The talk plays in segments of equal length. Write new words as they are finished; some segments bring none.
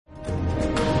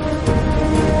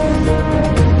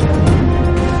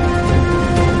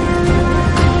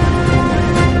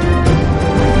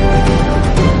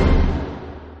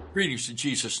Greetings in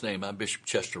Jesus' name. I'm Bishop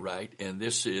Chester Wright, and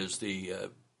this is the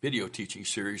video teaching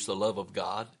series, The Love of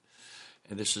God.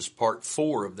 And this is part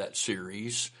 4 of that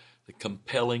series, The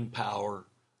Compelling Power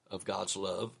of God's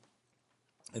Love.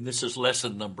 And this is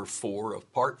lesson number 4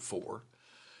 of part 4.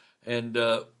 And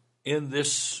in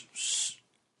this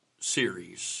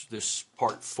series, this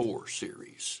part 4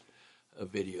 series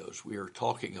of videos, we are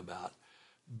talking about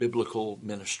biblical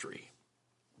ministry.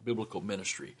 Biblical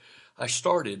ministry. I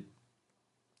started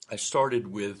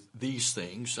with these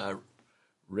things. I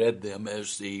read them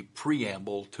as the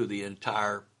preamble to the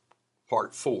entire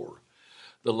part 4.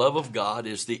 The love of God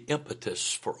is the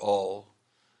impetus for all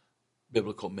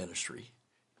biblical ministry.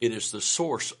 It is the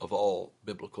source of all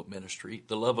biblical ministry.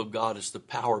 The love of God is the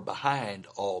power behind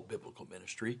all biblical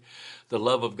ministry. The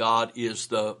love of God is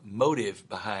the motive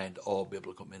behind all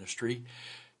biblical ministry.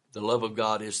 The love of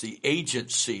God is the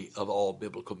agency of all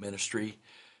biblical ministry.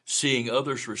 Seeing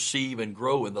others receive and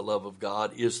grow in the love of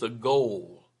God is the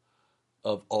goal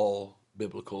of all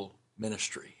biblical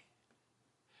ministry.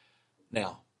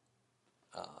 Now,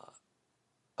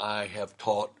 I have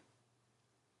taught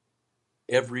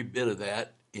every bit of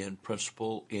that in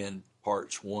principle in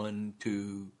parts 1,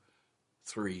 2,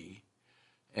 3,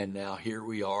 and now here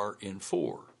we are in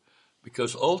 4.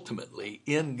 Because ultimately,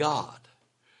 in God,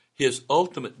 His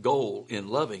ultimate goal in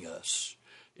loving us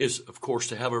is, of course,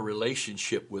 to have a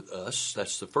relationship with us.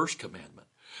 That's the first commandment.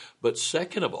 But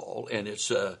second of all, and it's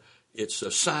a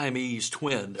Siamese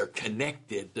twin. They're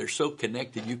connected. They're so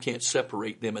connected you can't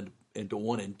separate them into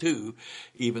 1 and 2,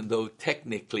 even though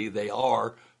technically they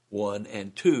are 1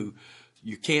 and 2.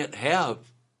 You can't have,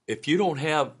 if you don't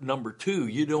have number 2,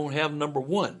 you don't have number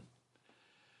 1.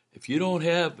 If you don't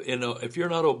have, if you're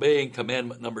not obeying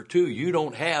commandment number 2, you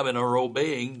don't have and are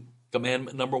obeying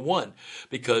commandment number 1.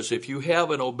 Because if you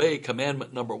have and obey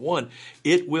commandment number 1,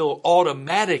 it will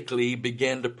automatically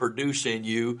begin to produce in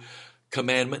you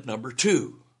commandment number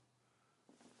 2.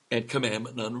 And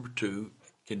commandment number 2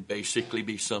 can basically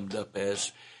be summed up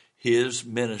as His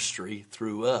ministry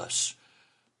through us.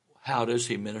 How does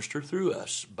He minister through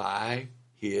us? By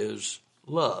His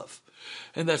love.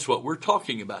 And that's what we're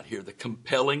talking about here, the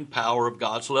compelling power of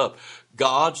God's love.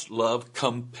 God's love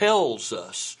compels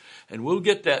us. And we'll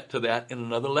get to that in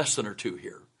another lesson or two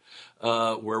here,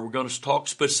 where we're going to talk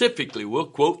specifically. We'll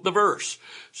quote the verse,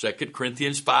 2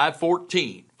 Corinthians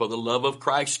 5:14, for the love of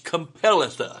Christ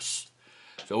compelleth us.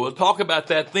 So we'll talk about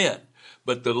that then.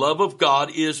 But the love of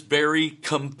God is very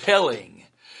compelling.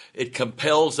 It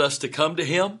compels us to come to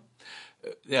Him.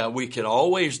 Now, we can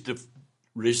always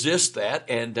resist that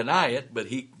and deny it, but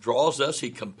He draws us, He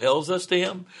compels us to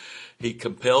Him. He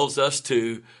compels us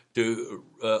to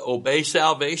obey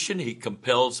salvation. He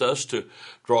compels us to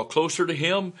draw closer to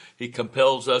Him. He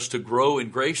compels us to grow in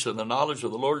grace and the knowledge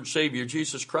of the Lord and Savior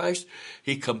Jesus Christ.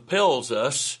 He compels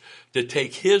us to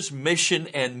take His mission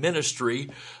and ministry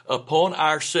upon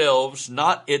ourselves.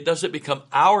 It doesn't become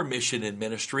our mission and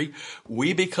ministry.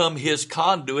 We become His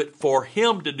conduit for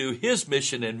Him to do His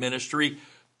mission and ministry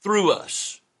through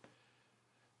us.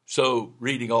 So,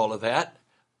 reading all of that,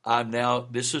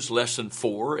 this is lesson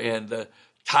 4, and the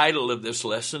title of this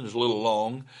lesson is a little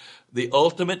long. The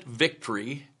ultimate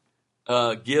victory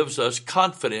gives us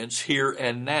confidence here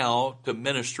and now to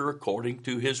minister according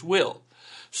to His will.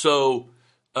 So,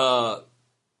 we're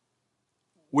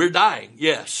dying,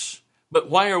 yes, but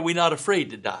why are we not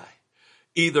afraid to die?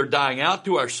 Either dying out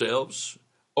to ourselves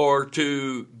or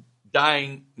to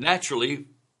dying naturally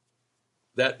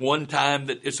that one time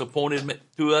that it's appointed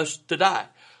to us to die.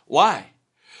 Why?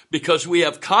 Because we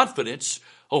have confidence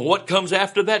on what comes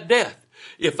after that death.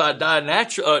 If I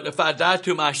die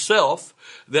to myself,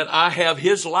 then I have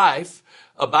His life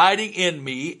abiding in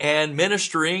me and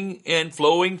ministering and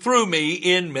flowing through me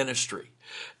in ministry.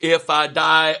 If I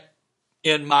die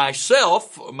in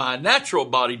myself, my natural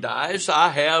body dies, I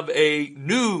have a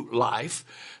new life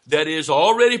that is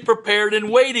already prepared and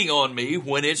waiting on me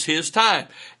when it's His time.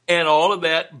 And all of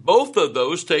that, both of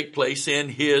those take place in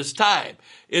His time.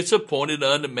 It's appointed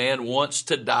unto man once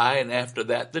to die, and after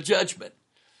that, the judgment.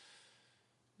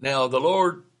 Now, the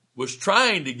Lord was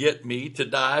trying to get me to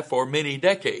die for many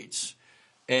decades,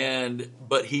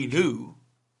 but He knew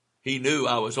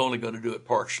I was only going to do it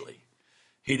partially.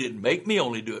 He didn't make me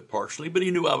only do it partially, but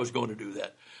He knew I was going to do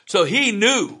that. So He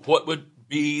knew what would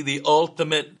be the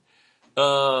ultimate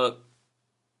coup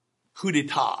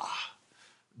d'etat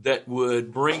that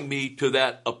would bring me to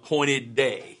that appointed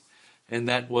day. And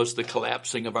that was the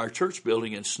collapsing of our church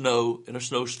building in a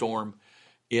snowstorm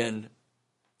in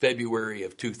February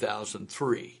of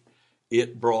 2003.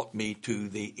 It brought me to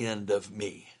the end of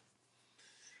me.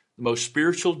 The most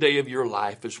spiritual day of your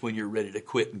life is when you're ready to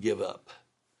quit and give up.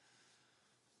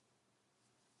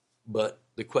 But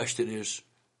the question is,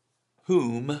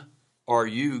 whom are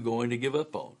you going to give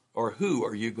up on? Or who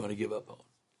are you going to give up on?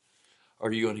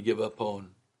 Are you going to give up on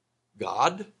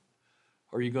God?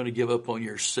 Or are you going to give up on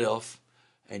yourself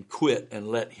and quit and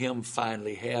let him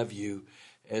finally have you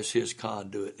as his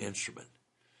conduit instrument?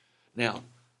 Now,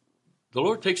 the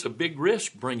Lord takes a big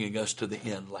risk bringing us to the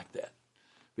end like that,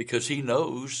 because he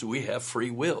knows we have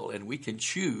free will and we can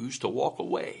choose to walk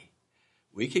away.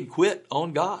 We can quit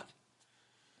on God.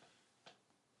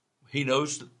 He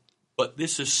knows, but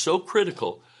this is so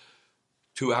critical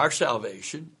to our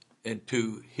salvation and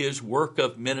to his work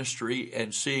of ministry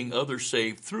and seeing others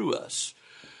saved through us,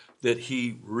 that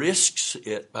he risks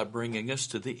it by bringing us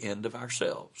to the end of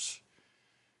ourselves,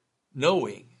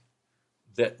 knowing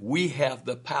that we have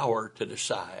the power to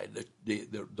decide,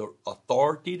 the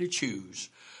authority to choose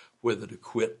whether to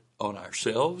quit on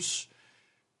ourselves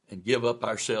and give up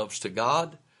ourselves to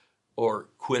God, or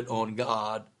quit on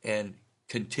God and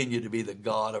continue to be the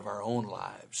God of our own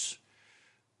lives,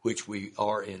 which we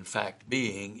are in fact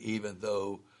being, even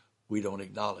though we don't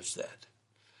acknowledge that.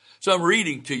 So I'm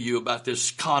reading to you about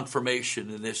this confirmation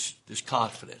and this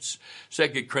confidence.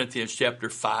 2 Corinthians chapter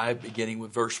 5, beginning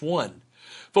with verse 1.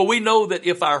 For we know that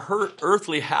if our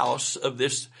earthly house of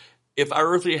this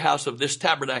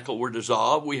tabernacle were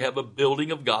dissolved, we have a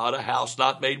building of God, a house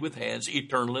not made with hands,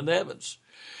 eternal in the heavens.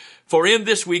 For in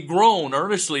this we groan,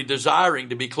 earnestly desiring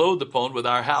to be clothed upon with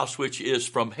our house which is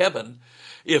from heaven,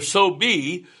 if so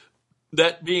be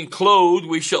that being clothed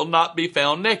we shall not be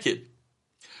found naked.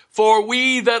 For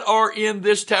we that are in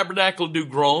this tabernacle do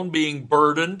groan, being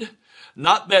burdened,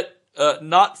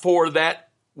 not for that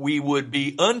we would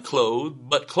be unclothed,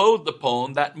 but clothed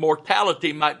upon, that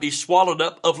mortality might be swallowed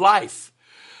up of life.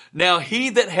 Now he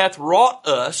that hath wrought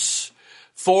us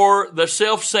for the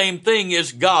selfsame thing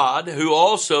is God, who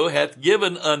also hath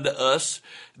given unto us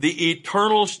the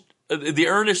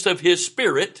earnest of his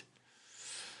Spirit.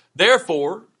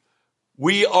 Therefore,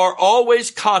 we are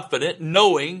always confident,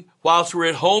 knowing whilst we're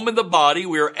at home in the body,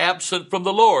 we are absent from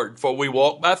the Lord, for we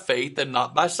walk by faith and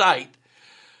not by sight.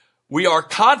 We are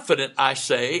confident, I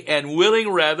say, and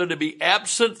willing rather to be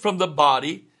absent from the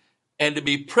body and to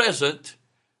be present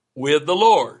with the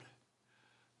Lord.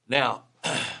 Now,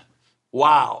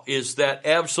 wow, is that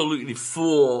absolutely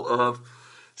full of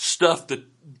stuff that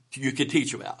you could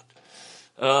teach about.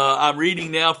 I'm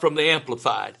reading now from the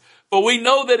Amplified. For we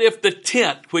know that if the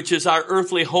tent, which is our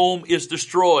earthly home, is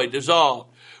destroyed, dissolved,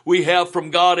 we have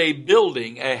from God a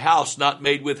building, a house not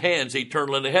made with hands,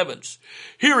 eternal in the heavens.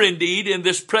 Here indeed, in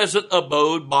this present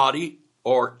abode, body,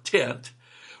 or tent,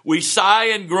 we sigh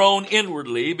and groan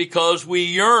inwardly, because we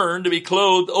yearn to be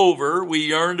clothed over, we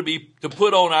yearn to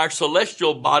put on our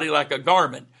celestial body like a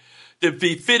garment, to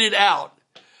be fitted out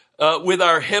with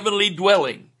our heavenly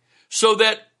dwelling, so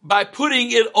that by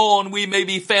putting it on we may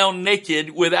be found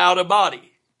naked without a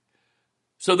body.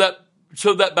 So that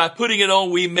by putting it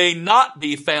on we may not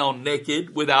be found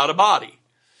naked without a body.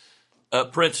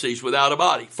 Parentheses, without a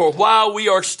body. For while we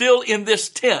are still in this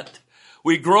tent,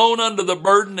 we groan under the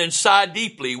burden and sigh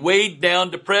deeply, weighed down,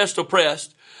 depressed,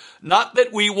 oppressed. Not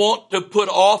that we want to put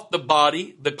off the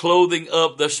body, the clothing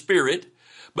of the Spirit,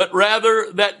 but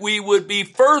rather that we would be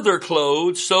further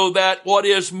clothed, so that what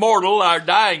is mortal, our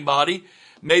dying body,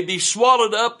 may be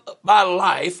swallowed up by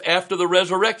life after the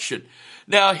resurrection.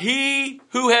 Now he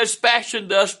who has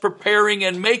fashioned us, preparing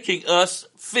and making us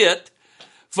fit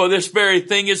for this very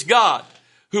thing, is God,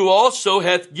 who also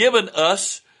hath given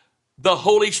us the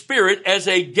Holy Spirit as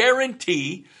a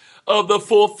guarantee of the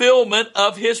fulfillment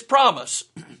of his promise.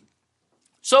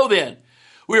 So then,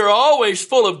 we are always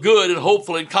full of good and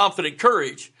hopeful and confident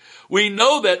courage. We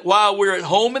know that while we're at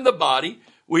home in the body,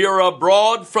 we are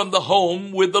abroad from the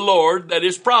home with the Lord that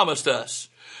is promised us.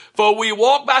 For we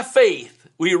walk by faith.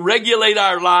 We regulate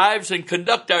our lives and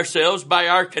conduct ourselves by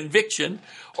our conviction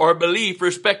or belief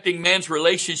respecting man's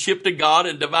relationship to God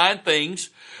and divine things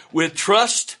with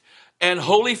trust and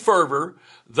holy fervor.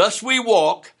 Thus we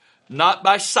walk, not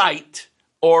by sight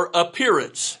or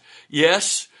appearance.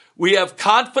 Yes, we have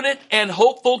confident and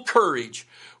hopeful courage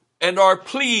and are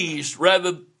pleased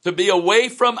rather to be away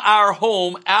from our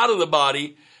home out of the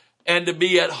body and to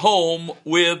be at home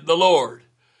with the Lord.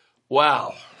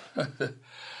 Wow.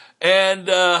 And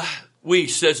we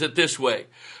says it this way.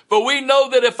 For we know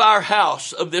that if our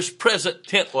house of this present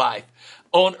tent life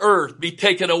on earth be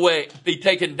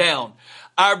taken down,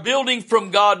 our building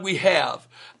from God we have,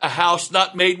 a house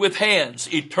not made with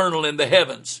hands, eternal in the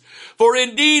heavens. For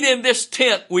indeed in this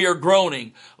tent we are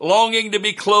groaning, longing to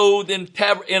be clothed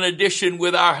in addition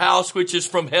with our house which is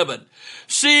from heaven.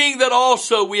 Seeing that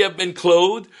also we have been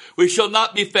clothed, we shall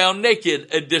not be found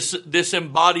naked, a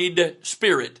disembodied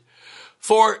spirit.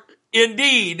 For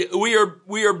indeed, we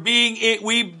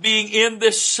being in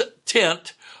this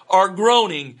tent are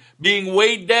groaning, being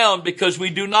weighed down, because we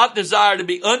do not desire to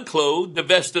be unclothed,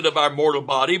 divested of our mortal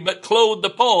body, but clothed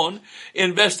upon,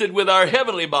 invested with our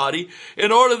heavenly body,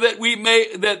 in order that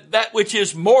that which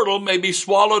is mortal may be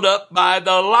swallowed up by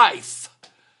the life.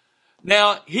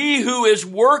 Now, he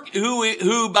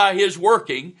who by his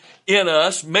working in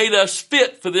us made us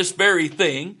fit for this very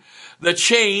thing, the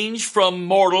change from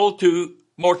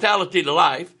mortality to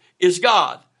life, is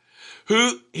God.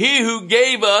 He who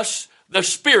gave us the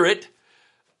Spirit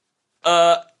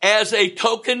as a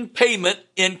token payment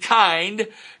in kind,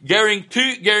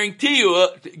 guaranteeing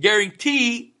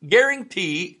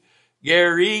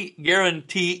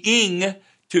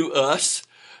to us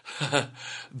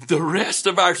the rest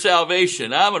of our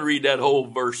salvation. I'm going to read that whole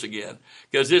verse again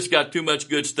because it's got too much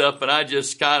good stuff, and I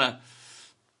just kind of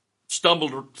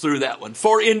stumbled through that one.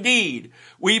 For indeed,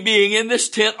 we being in this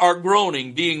tent are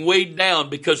groaning, being weighed down,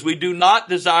 because we do not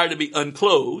desire to be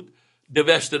unclothed,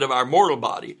 divested of our mortal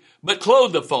body, but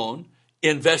clothed upon,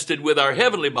 invested with our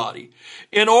heavenly body,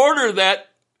 in order that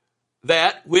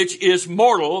which is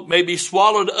mortal may be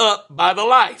swallowed up by the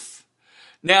life.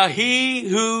 Now he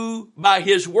who by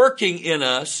his working in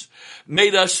us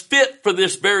made us fit for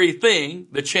this very thing,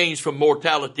 the change from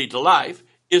mortality to life,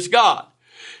 is God.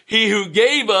 He who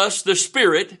gave us the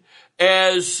Spirit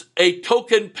as a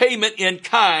token payment in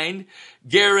kind,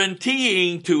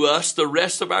 guaranteeing to us the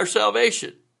rest of our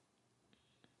salvation.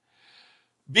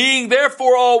 Being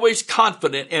therefore always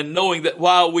confident and knowing that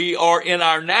while we are in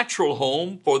our natural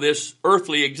home for this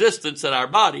earthly existence in our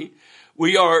body,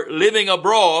 we are living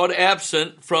abroad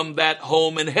absent from that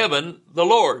home in heaven, the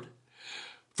Lord.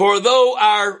 For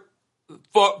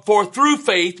through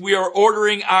faith we are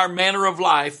ordering our manner of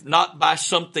life, not by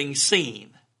something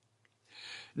seen.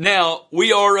 Now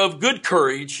we are of good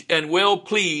courage and well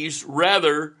pleased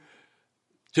rather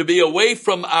to be away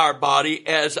from our body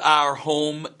as our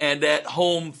home, and at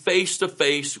home face to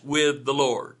face with the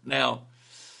Lord. Now,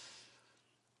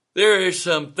 there are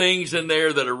some things in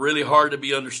there that are really hard to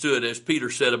be understood, as Peter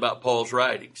said about Paul's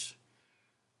writings.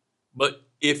 But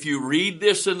if you read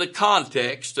this in the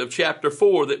context of chapter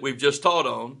 4 that we've just taught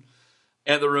on,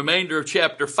 and the remainder of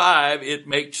chapter 5, it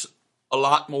makes a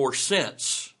lot more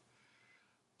sense.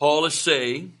 Paul is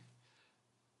saying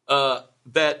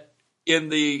that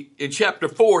in chapter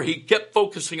 4, he kept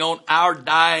focusing on our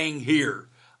dying here,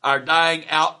 our dying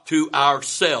out to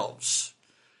ourselves.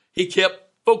 He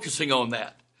kept focusing on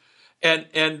that.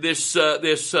 And this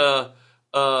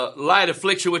light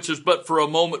affliction, which is but for a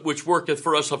moment, which worketh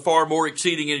for us a far more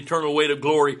exceeding and eternal weight of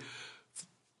glory,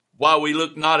 while we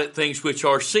look not at things which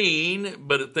are seen,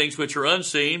 but at things which are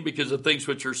unseen, because the things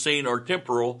which are seen are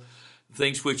temporal,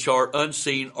 things which are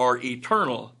unseen are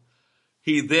eternal.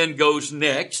 He then goes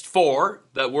next, for,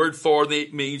 that word for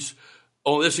means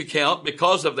on this account,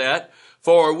 because of that,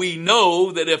 for we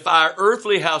know that if our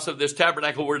earthly house of this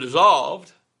tabernacle were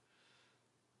dissolved,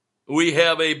 we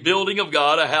have a building of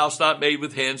God, a house not made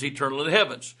with hands, eternal in the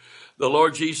heavens. The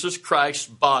Lord Jesus Christ's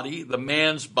body, the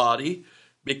man's body,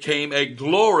 became a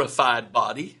glorified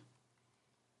body.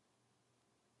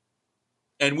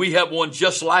 And we have one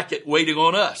just like it waiting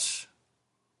on us.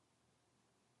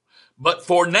 But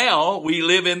for now, we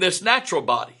live in this natural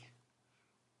body.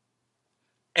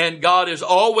 And God is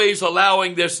always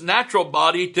allowing this natural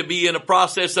body to be in a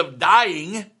process of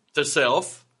dying to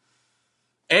self.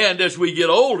 And as we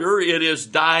get older, it is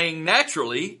dying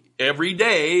naturally. Every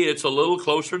day, it's a little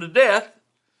closer to death.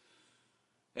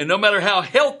 And no matter how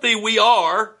healthy we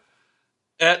are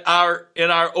in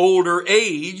our older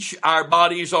age, our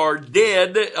bodies are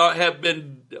dead, have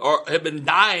been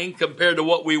dying compared to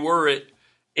what we were at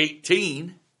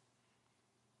 18,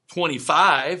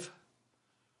 25.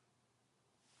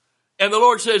 And the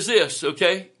Lord says this,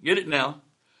 okay, get it now.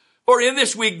 For in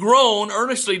this we groan,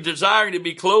 earnestly desiring to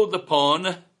be clothed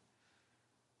upon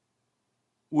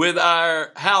with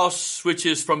our house which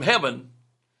is from heaven,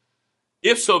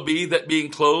 if so be that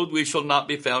being clothed we shall not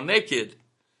be found naked.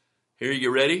 Here, you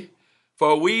ready?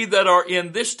 For we that are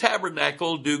in this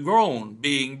tabernacle do groan,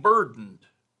 being burdened,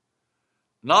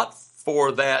 not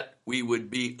for that we would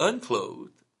be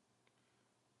unclothed,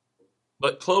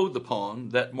 but clothed upon,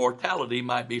 that mortality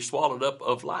might be swallowed up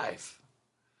of life.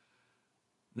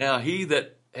 Now he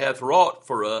that hath wrought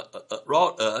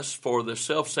us for the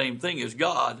selfsame thing is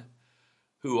God,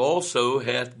 who also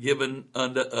hath given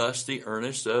unto us the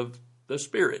earnest of the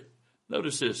Spirit.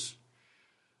 Notice this.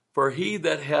 For he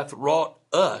that hath wrought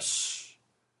us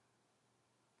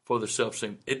for the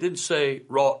selfsame. It didn't say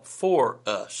wrought for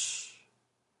us.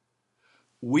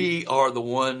 We are the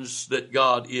ones that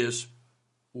God is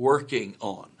working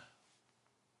on.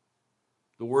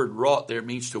 The word wrought there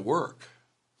means to work.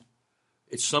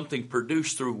 It's something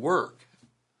produced through work.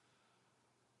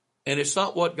 And it's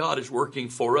not what God is working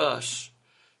for us.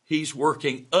 He's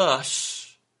working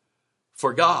us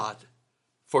for God,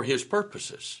 for his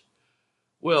purposes.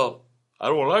 Well, I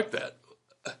don't like that.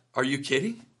 Are you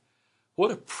kidding?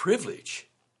 What a privilege.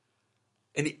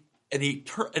 An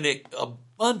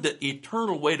abundant,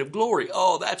 eternal weight of glory.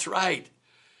 Oh, that's right.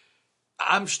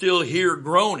 I'm still here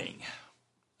groaning.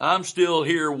 I'm still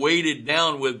here weighted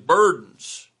down with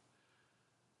burdens.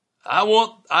 I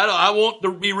want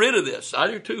to be rid of this. I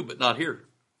do too, but not here.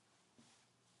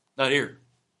 Not here.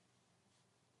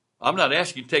 I'm not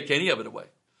asking you to take any of it away.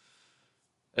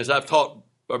 As I've taught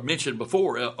or mentioned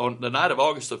before, on the night of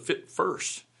August the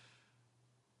 1st,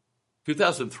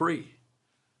 2003,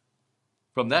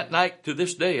 from that night to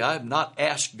this day, I have not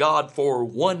asked God for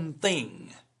one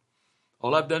thing.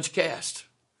 All I've done is cast.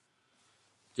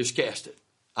 Just cast it.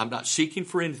 I'm not seeking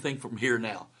for anything from here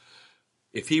now.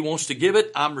 If he wants to give it,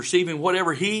 I'm receiving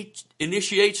whatever he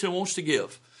initiates and wants to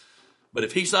give. But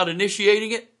if he's not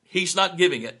initiating it, he's not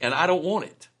giving it, and I don't want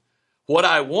it. What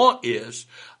I want is,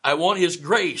 I want his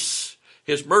grace,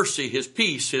 his mercy, his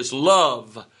peace, his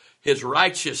love, his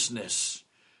righteousness,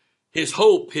 his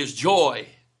hope, his joy,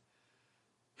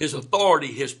 his authority,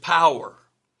 his power.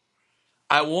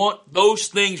 I want those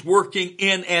things working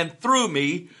in and through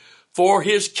me for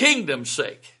his kingdom's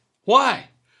sake. Why?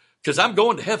 Because I'm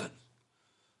going to heaven.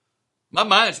 My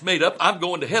mind's made up. I'm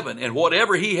going to heaven. And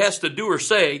whatever he has to do or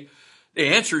say, the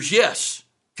answer is yes,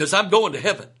 because I'm going to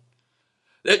heaven.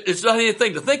 It's not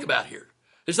anything to think about here.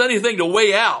 There's not anything to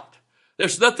weigh out.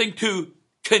 There's nothing to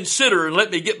consider and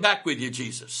let me get back with you,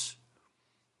 Jesus.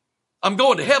 I'm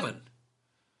going to heaven.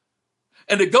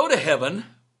 And to go to heaven,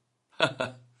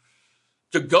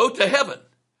 to go to heaven,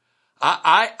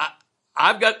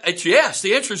 I've got, it's yes.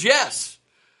 The answer is yes.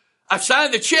 I've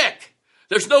signed the check.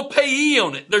 There's no payee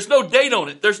on it. There's no date on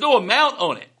it. There's no amount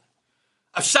on it.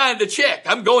 I've signed the check.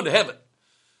 I'm going to heaven.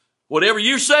 Whatever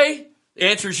you say, the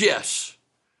answer is yes.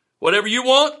 Whatever you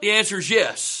want, the answer is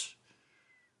yes.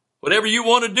 Whatever you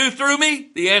want to do through me,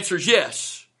 the answer is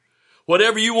yes.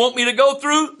 Whatever you want me to go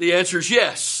through, the answer is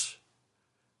yes.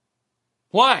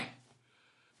 Why?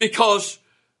 Because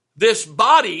this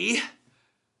body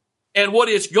and what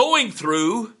it's going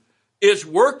through is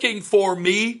working for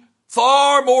me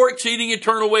far more exceeding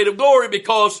eternal weight of glory,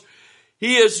 because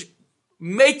he is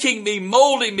making me,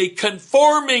 molding me,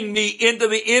 conforming me into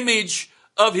the image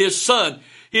of his son.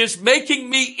 He is making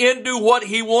me into what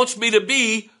he wants me to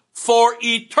be for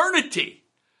eternity.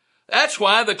 That's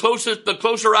why the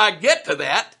closer I get to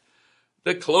that,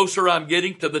 the closer I'm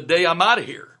getting to the day I'm out of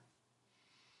here.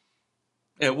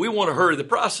 And we want to hurry the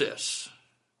process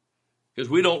because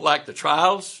we don't like the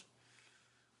trials.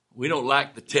 We don't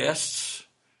like the tests.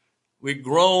 We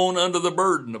groan under the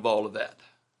burden of all of that.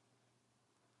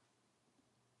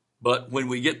 But when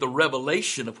we get the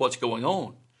revelation of what's going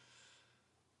on,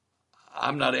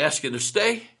 I'm not asking to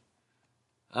stay.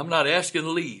 I'm not asking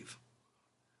to leave.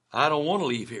 I don't want to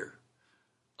leave here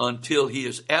until he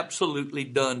is absolutely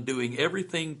done doing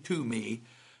everything to me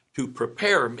to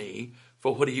prepare me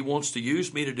for what he wants to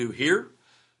use me to do here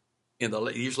in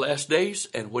these last days,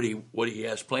 and what he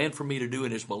has planned for me to do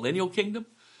in his millennial kingdom,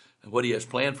 and what he has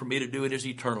planned for me to do in his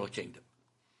eternal kingdom.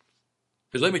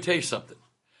 Because let me tell you something.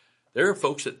 There are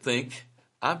folks that think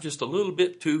I'm just a little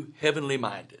bit too heavenly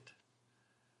minded.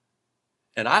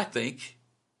 And I think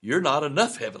you're not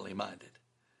enough heavenly minded.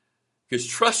 Because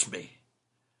trust me,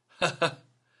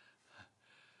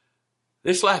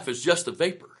 this life is just a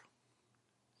vapor.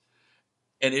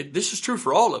 And this is true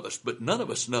for all of us, but none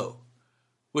of us know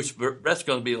which breath's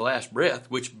going to be the last breath,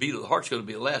 which beat of the heart's going to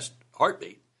be the last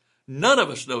heartbeat. None of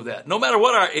us know that, no matter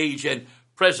what our age and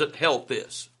present health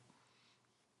is.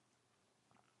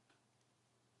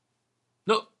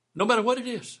 No matter what it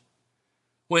is.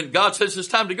 When God says it's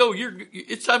time to go,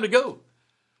 it's time to go.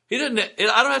 I don't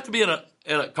have to be in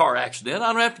a car accident.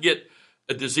 I don't have to get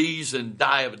a disease and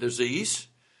die of a disease.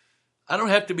 I don't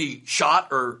have to be shot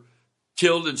or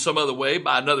killed in some other way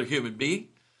by another human being.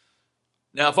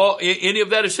 Now, if any of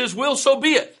that is his will, so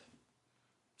be it.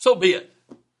 So be it.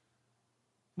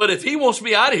 But if he wants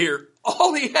me out of here,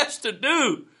 all he has to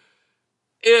do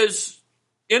is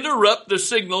interrupt the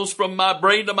signals from my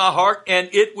brain to my heart, and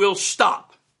it will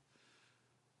stop.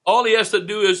 All he has to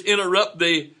do is interrupt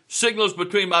the signals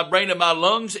between my brain and my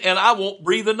lungs, and I won't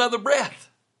breathe another breath.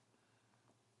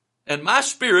 And my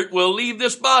spirit will leave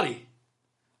this body.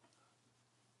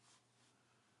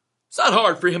 It's not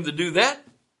hard for him to do that.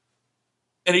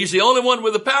 And he's the only one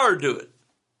with the power to do it.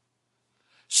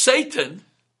 Satan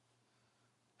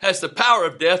has the power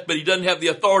of death, but he doesn't have the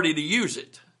authority to use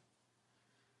it.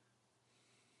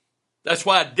 That's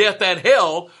why death and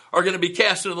hell are going to be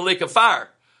cast into the lake of fire.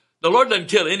 The Lord doesn't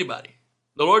kill anybody.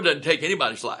 The Lord doesn't take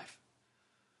anybody's life.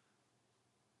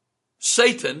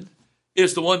 Satan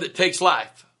is the one that takes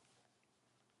life.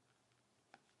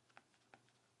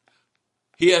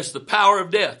 He has the power of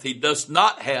death. He does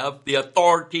not have the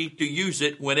authority to use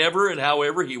it whenever and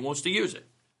however he wants to use it.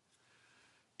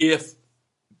 If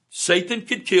Satan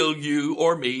could kill you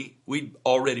or me, we'd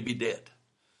already be dead.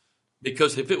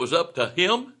 Because if it was up to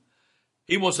him,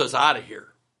 he wants us out of here.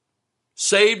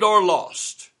 Saved or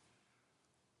lost,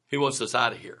 he wants us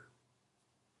out of here.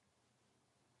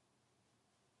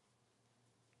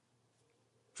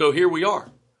 So here we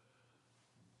are.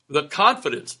 The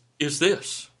confidence is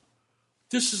this.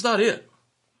 This is not it.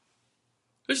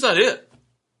 This is not it.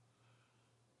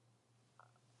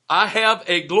 I have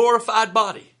a glorified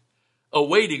body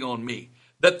awaiting on me,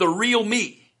 that the real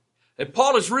me. And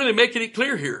Paul is really making it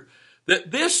clear here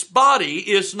that this body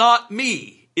is not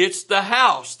me. It's the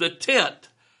house, the tent,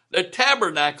 the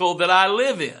tabernacle that I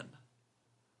live in.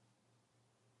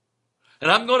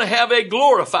 And I'm going to have a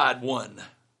glorified one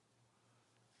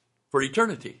for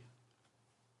eternity.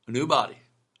 A new body.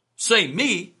 Same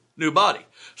me, new body.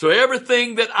 So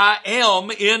everything that I am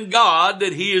in God,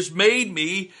 that he has made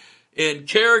me in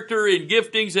character, in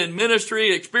giftings, in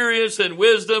ministry, experience, and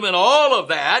wisdom, and all of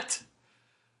that,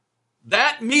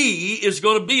 that me is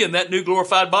going to be in that new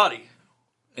glorified body.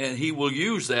 And he will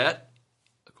use that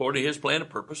according to his plan and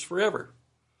purpose forever.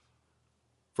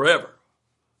 Forever.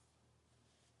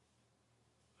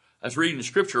 I was reading the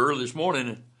scripture early this morning,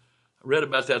 and I read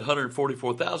about that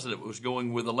 144,000 that was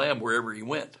going with the Lamb wherever he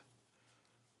went.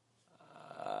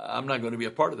 I'm not going to be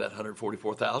a part of that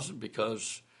 144,000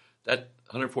 because that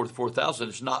 144,000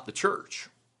 is not the church.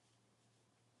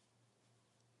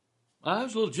 I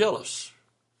was a little jealous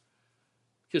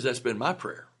because that's been my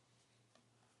prayer.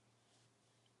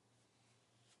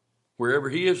 Wherever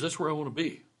he is, that's where I want to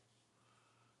be.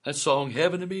 That song,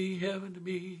 heaven to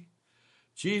me,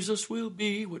 Jesus will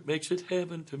be what makes it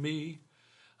heaven to me.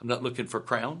 I'm not looking for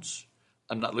crowns.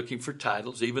 I'm not looking for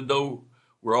titles, even though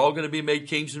we're all going to be made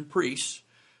kings and priests.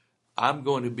 I'm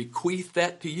going to bequeath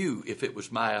that to you if it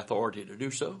was my authority to do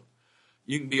so.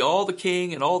 You can be all the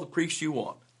king and all the priests you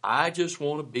want. I just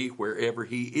want to be wherever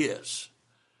he is.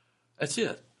 That's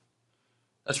it.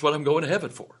 That's what I'm going to heaven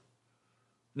for.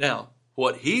 Now,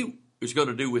 what he is going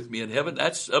to do with me in heaven,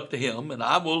 that's up to him, and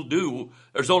I will do.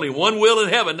 There's only one will in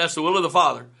heaven, that's the will of the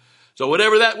Father. So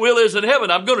whatever that will is in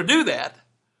heaven, I'm going to do that.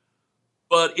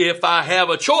 But if I have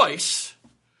a choice,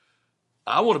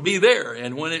 I want to be there.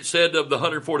 And when it said of the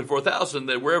 144,000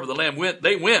 that wherever the Lamb went,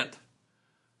 they went.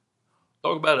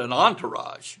 Talk about an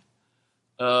entourage.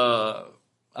 I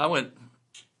went,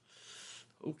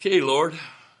 okay, Lord.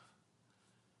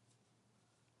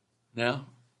 Now,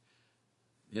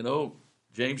 you know,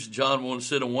 James and John want to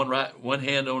sit on one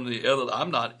hand on the other.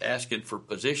 I'm not asking for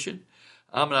position.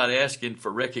 I'm not asking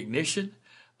for recognition.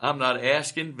 I'm not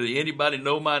asking, does anybody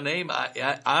know my name?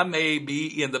 I may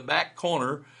be in the back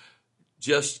corner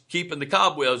just keeping the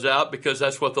cobwebs out because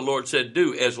that's what the Lord said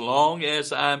do. As long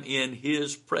as I'm in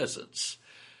his presence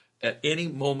at any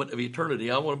moment of eternity,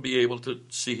 I want to be able to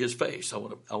see his face. I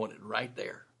want it right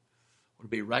there. I want to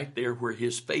be right there where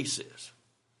his face is.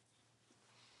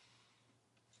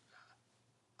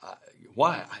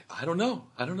 Why? I don't know.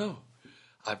 I don't know.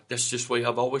 That's just the way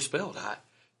I've always felt.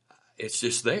 It's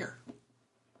just there.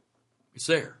 It's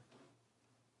there.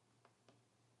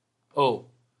 Oh,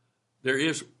 there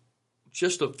is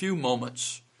just a few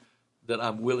moments that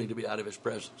I'm willing to be out of his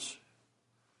presence.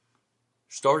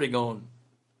 Starting on,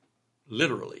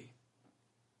 literally,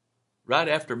 right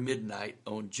after midnight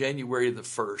on January the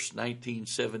 1st,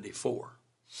 1974.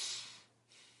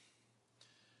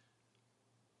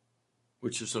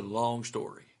 Which is a long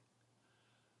story.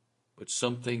 But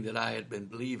something that I had been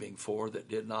believing for that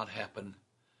did not happen.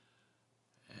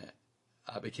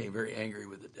 I became very angry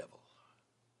with the devil.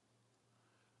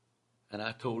 And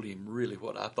I told him really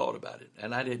what I thought about it.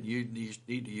 And I didn't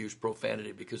need to use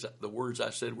profanity because the words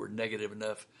I said were negative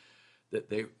enough that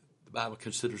the Bible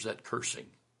considers that cursing.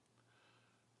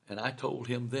 And I told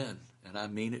him then, and I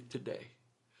mean it today.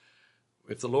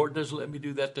 If the Lord doesn't let me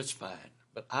do that, that's fine.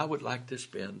 But I would like to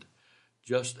spend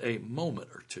just a moment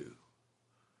or two.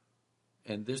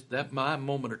 And that my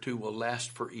moment or two will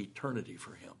last for eternity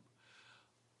for him.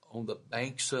 On the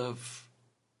banks of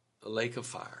the lake of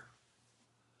fire.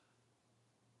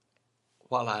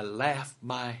 While I laugh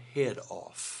my head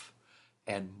off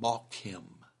and mock him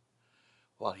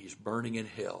while he's burning in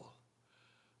hell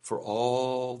for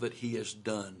all that he has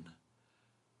done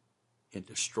in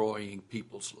destroying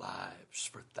people's lives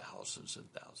for thousands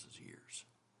and thousands of years.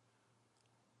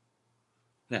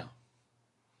 Now,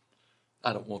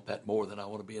 I don't want that more than I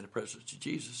want to be in the presence of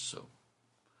Jesus, so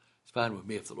it's fine with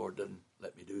me if the Lord doesn't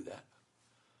let me do that.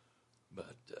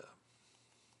 But,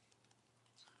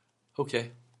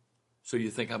 okay, so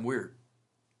you think I'm weird.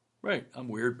 Right, I'm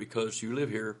weird because you live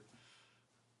here.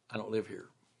 I don't live here.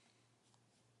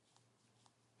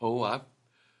 Oh, I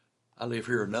live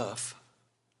here enough.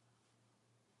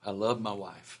 I love my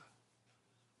wife.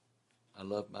 I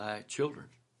love my children.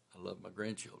 I love my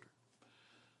grandchildren.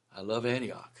 I love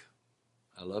Antioch.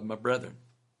 I love my brethren.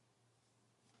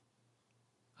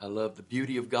 I love the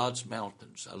beauty of God's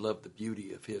mountains. I love the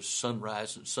beauty of his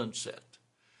sunrise and sunset.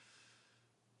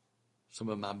 Some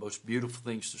of my most beautiful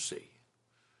things to see.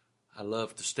 I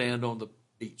love to stand on the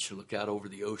beach and look out over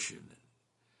the ocean and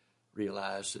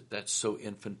realize that that's so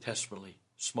infinitesimally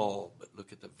small, but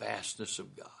look at the vastness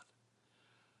of God.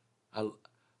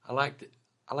 I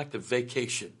like the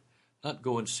vacation, not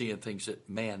going seeing things that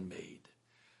man made,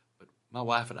 but my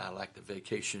wife and I like the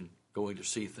vacation going to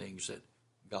see things that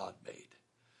God made.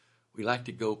 We like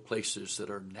to go places that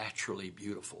are naturally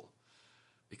beautiful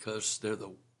because they're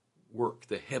the work.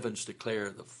 The heavens declare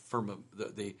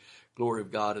the glory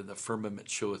of God, and the firmament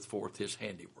showeth forth his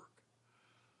handiwork.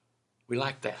 We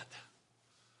like that.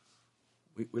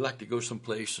 We like to go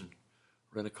someplace and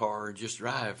rent a car and just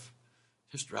drive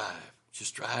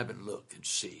and look and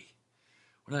see.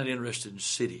 We're not interested in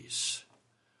cities.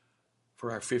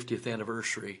 For our 50th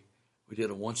anniversary, we did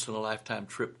a once-in-a-lifetime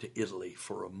trip to Italy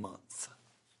for a month.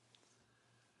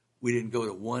 We didn't go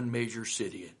to one major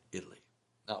city in Italy,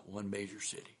 not one major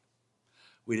city.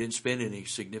 We didn't spend any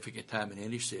significant time in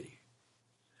any city.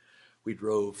 We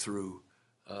drove through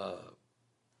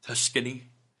Tuscany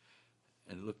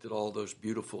and looked at all those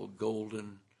beautiful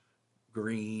golden,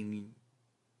 green,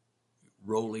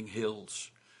 rolling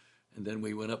hills. And then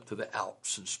we went up to the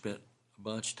Alps and spent a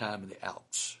bunch of time in the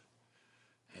Alps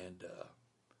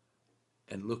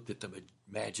and looked at the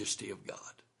majesty of God.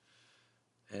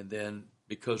 And then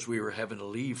because we were having to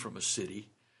leave from a city,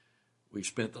 we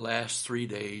spent the last 3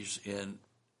 days in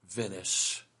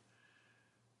Venice.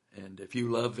 And if you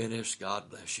love Venice, God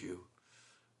bless you.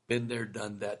 Been there,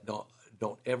 done that.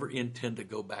 Don't ever intend to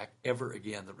go back ever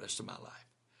again the rest of my life.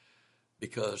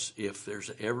 Because if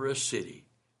there's ever a city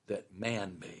that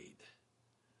man made,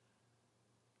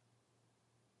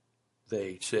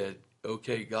 they said,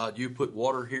 okay, God, you put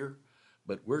water here,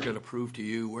 but we're going to prove to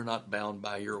you we're not bound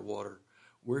by your water.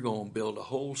 We're going to build a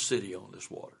whole city on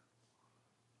this water.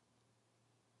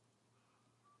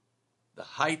 The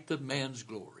height of man's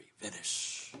glory,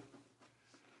 Venice.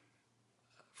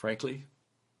 Frankly,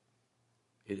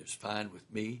 it is fine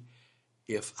with me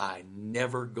if I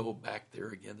never go back there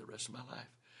again the rest of my life.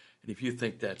 And if you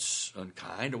think that's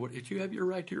unkind, or what, you have your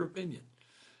right to your opinion.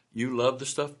 You love the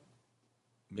stuff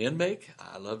men make.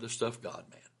 I love the stuff God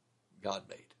made.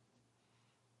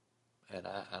 And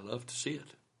I love to see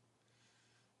it.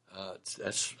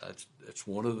 That's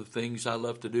one of the things I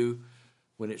love to do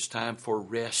when it's time for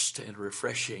rest and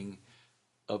refreshing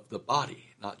of the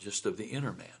body, not just of the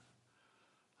inner man.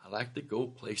 I like to go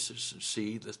places and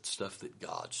see the stuff that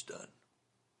God's done.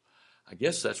 I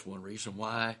guess that's one reason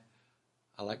why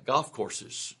I like golf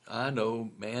courses. I know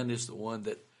man is the one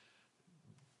that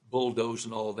bulldozed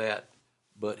and all that,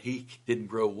 but he didn't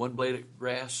grow one blade of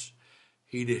grass.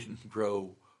 He didn't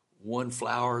grow one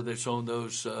flower that's on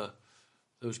those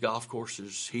golf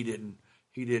courses. He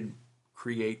didn't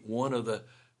create one of the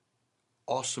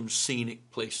awesome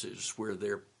scenic places where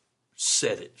they're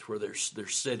where their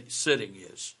setting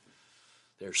is.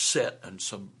 They're set in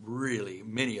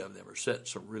many of them are set in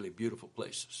some really beautiful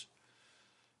places.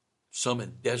 Some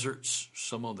in deserts,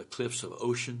 some on the cliffs of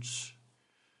oceans,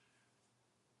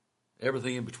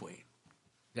 everything in between.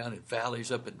 Down in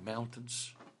valleys, up in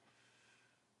mountains.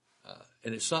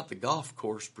 And it's not the golf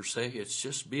course per se, it's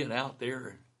just being out there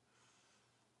and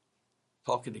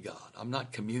talking to God. I'm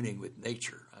not communing with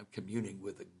nature, I'm communing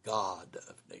with the God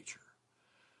of nature,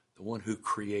 the one who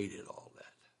created all that.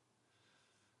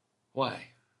 Why?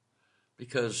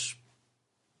 Because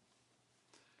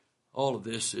all of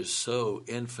this is so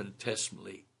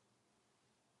infinitesimally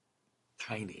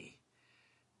tiny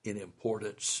in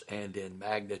importance and in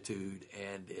magnitude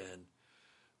and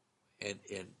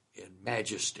in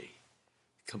majesty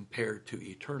compared to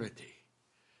eternity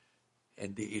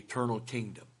and the eternal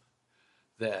kingdom,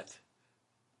 that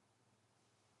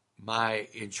my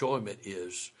enjoyment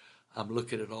is I'm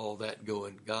looking at all that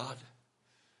going, God,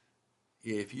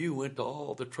 if you went to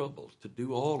all the trouble to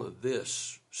do all of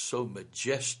this so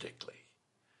majestically,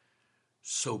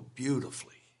 so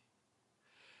beautifully,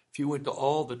 if you went to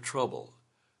all the trouble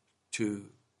to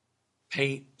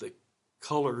paint the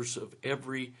colors of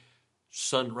every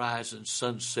sunrise and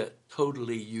sunset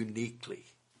totally uniquely,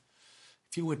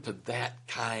 if you went to that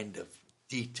kind of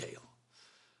detail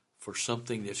for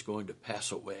something that's going to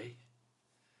pass away,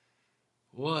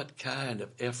 what kind of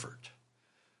effort,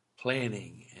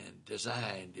 planning, and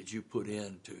design did you put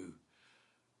into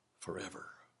forever?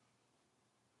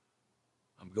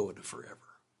 I'm going to forever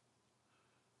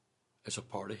as a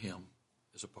part of him,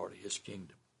 as a part of his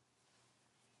kingdom.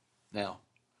 Now,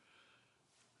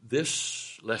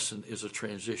 this lesson is a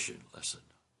transition lesson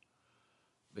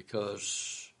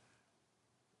because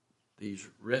the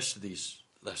rest of these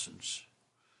lessons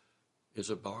is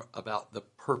about the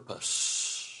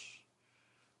purpose.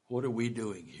 What are we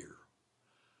doing here?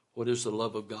 What is the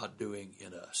love of God doing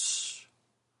in us?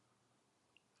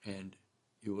 And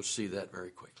you will see that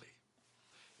very quickly.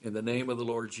 In the name of the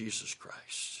Lord Jesus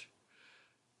Christ,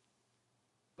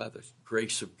 by the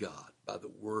grace of God, by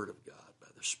the word of God, by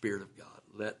the Spirit of God,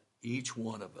 let each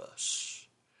one of us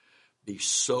be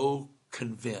so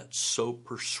convinced, so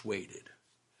persuaded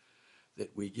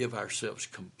that we give ourselves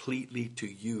completely to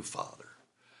you, Father,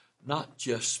 not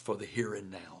just for the here and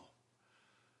now,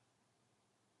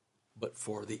 but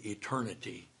for the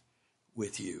eternity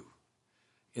with you.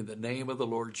 In the name of the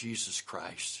Lord Jesus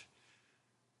Christ,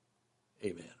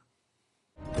 amen.